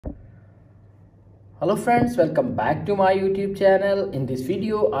Hello friends, welcome back to my YouTube channel. In this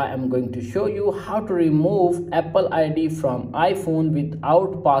video, I am going to show you how to remove Apple ID from iPhone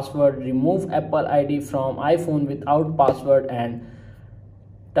without password, remove Apple ID from iPhone without password, and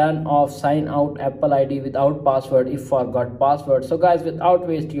turn off sign out Apple ID without password if forgot password. So guys, without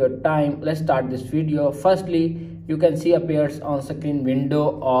waste your time, let's start this video. Firstly, you can see appears on screen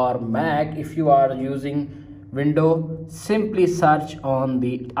Windows or Mac. If you are using Window, simply search on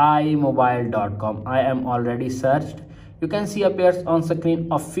the iMobile.com. I am already searched. You can see appears on screen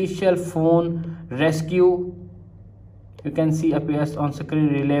official phone rescue. You can see appears on screen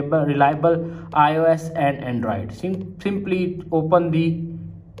reliable iOS and Android. Simply open the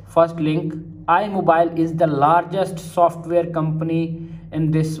first link. iMobile is the largest software company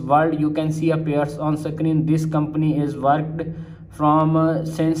in this world. You can see appears on screen. This company is worked from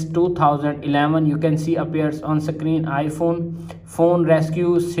since 2011. You can see appears on screen iPhone phone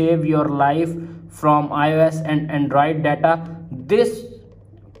rescue, save your life from iOS and Android data. This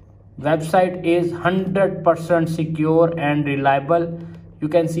website is 100% secure and reliable. You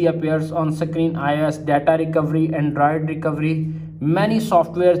can see appears on screen iOS data recovery, Android recovery, many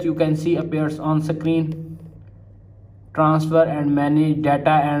softwares you can see appears on screen, transfer and manage data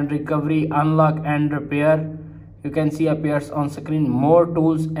and recovery, unlock and repair. You can see appears on screen more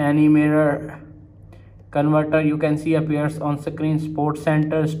tools, any mirror converter. You can see appears on screen sports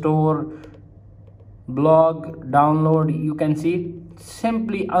center, store, blog, download. You can see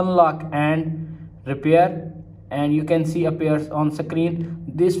simply unlock and repair, and you can see appears on screen.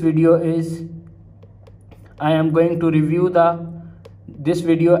 This video is I am going to review this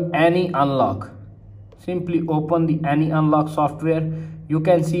video AnyUnlock. Simply open the AnyUnlock software. You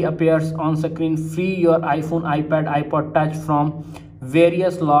can see appears on screen free your iPhone, iPad, iPod touch from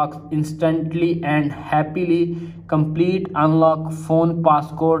various locks instantly and happily. Complete unlock, phone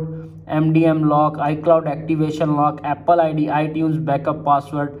passcode, MDM lock, iCloud activation lock, Apple ID, iTunes backup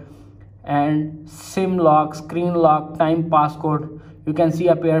password, and SIM lock, screen lock, time passcode. You can see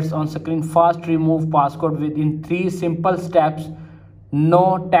appears on screen fast remove passcode within 3 simple steps.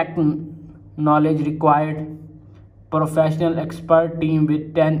 No tech knowledge required. Professional expert team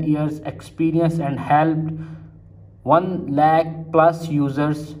with 10 years experience and helped 1 lakh plus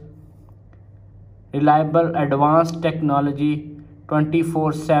users. Reliable advanced technology,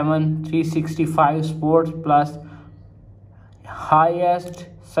 24/7 365 sports plus highest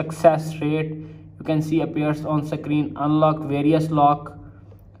success rate. You can see appears on screen unlock various lock,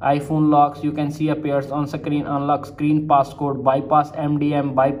 iPhone locks. You can see appears on screen unlock screen passcode, bypass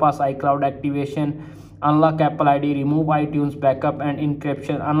MDM, bypass iCloud activation, unlock Apple ID, remove iTunes backup and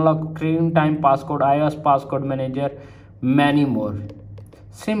encryption, unlock screen time passcode, iOS passcode manager, many more.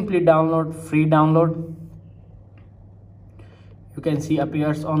 Simply download, free download. You can see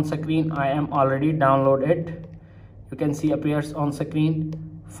appears on screen. I am already downloaded. You can see appears on screen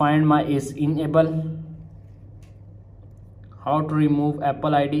find my is enabled. How to remove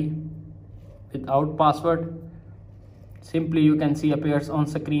Apple ID without password. Simply you can see appears on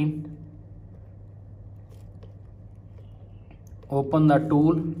screen. Open the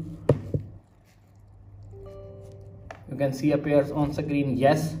tool. You can see appears on screen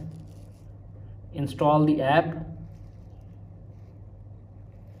yes. Install the app.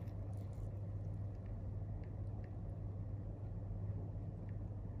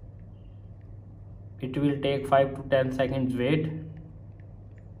 It will take 5 to 10 seconds wait.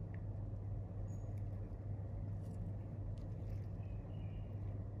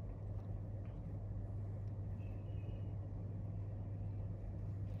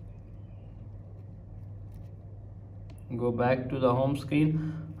 Go back to the home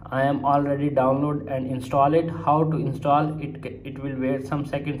screen. I am already download and install it. How to install it? It will wait some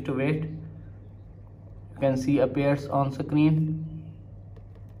seconds to wait. You can see appears on screen.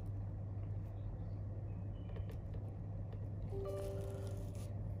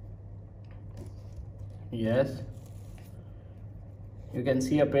 Yes, you can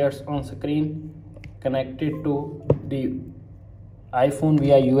see appears on screen connected to the iPhone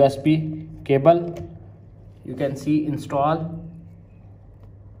via USB cable. You can see install.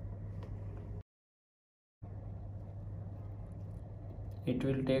 It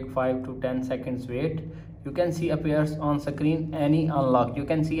will take 5 to 10 seconds wait. You can see appears on screen AnyUnlock. You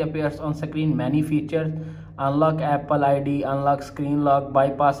can see appears on screen many features. Unlock Apple ID, unlock screen lock,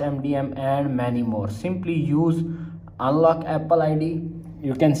 bypass MDM, and many more. Simply use unlock Apple ID.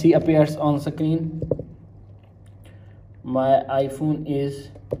 You can see appears on screen. My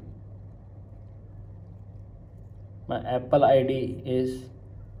Apple ID is,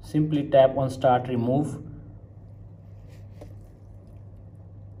 simply tap on start remove.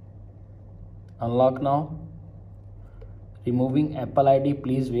 Unlock now. Removing Apple ID,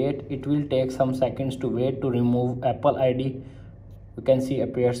 please wait. It will take some seconds to wait to remove Apple ID. You can see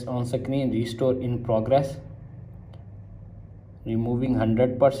appears on screen, restore in progress. Removing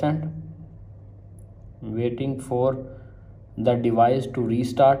 100%. Waiting for the device to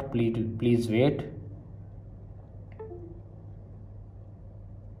restart, please wait.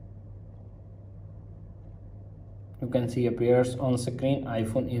 You can see appears on screen,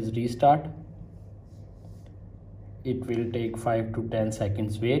 iPhone is restart. It will take 5 to 10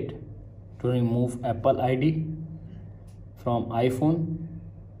 seconds wait to remove Apple ID from iPhone.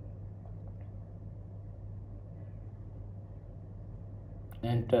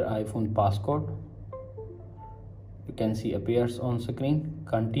 Enter iPhone passcode. You can see appears on screen.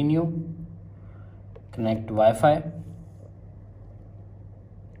 Continue. Connect Wi-Fi.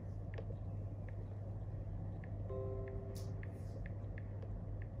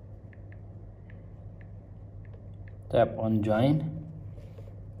 Tap on join.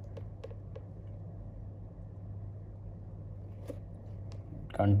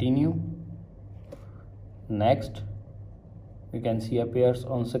 Continue. Next. You can see appears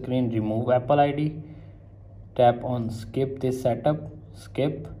on screen, remove Apple ID. Tap on skip this setup.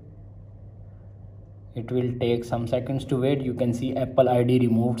 Skip. It will take some seconds to wait. You can see Apple ID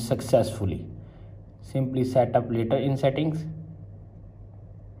removed successfully. Simply set up later in settings.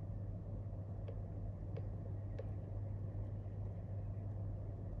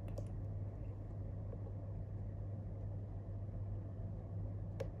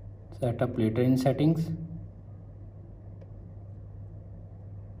 Set up later in settings.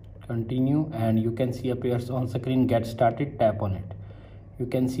 Continue, and you can see appears on screen, get started. Tap on it. You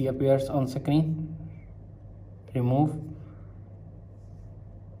can see appears on screen, remove.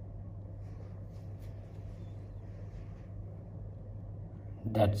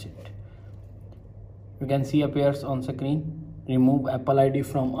 That's it. You can see appears on screen, remove Apple ID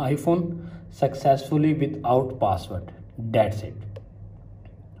from iPhone successfully without password. That's it.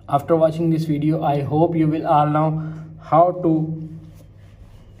 After watching this video, I hope you will all know how to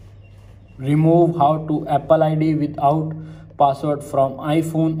remove Apple ID without password from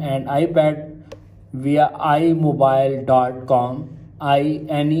iPhone and iPad via iMobile.com,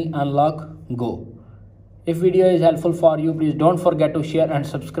 AnyUnlock Go. If video is helpful for you, please don't forget to share and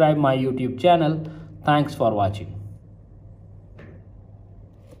subscribe my YouTube channel. Thanks for watching.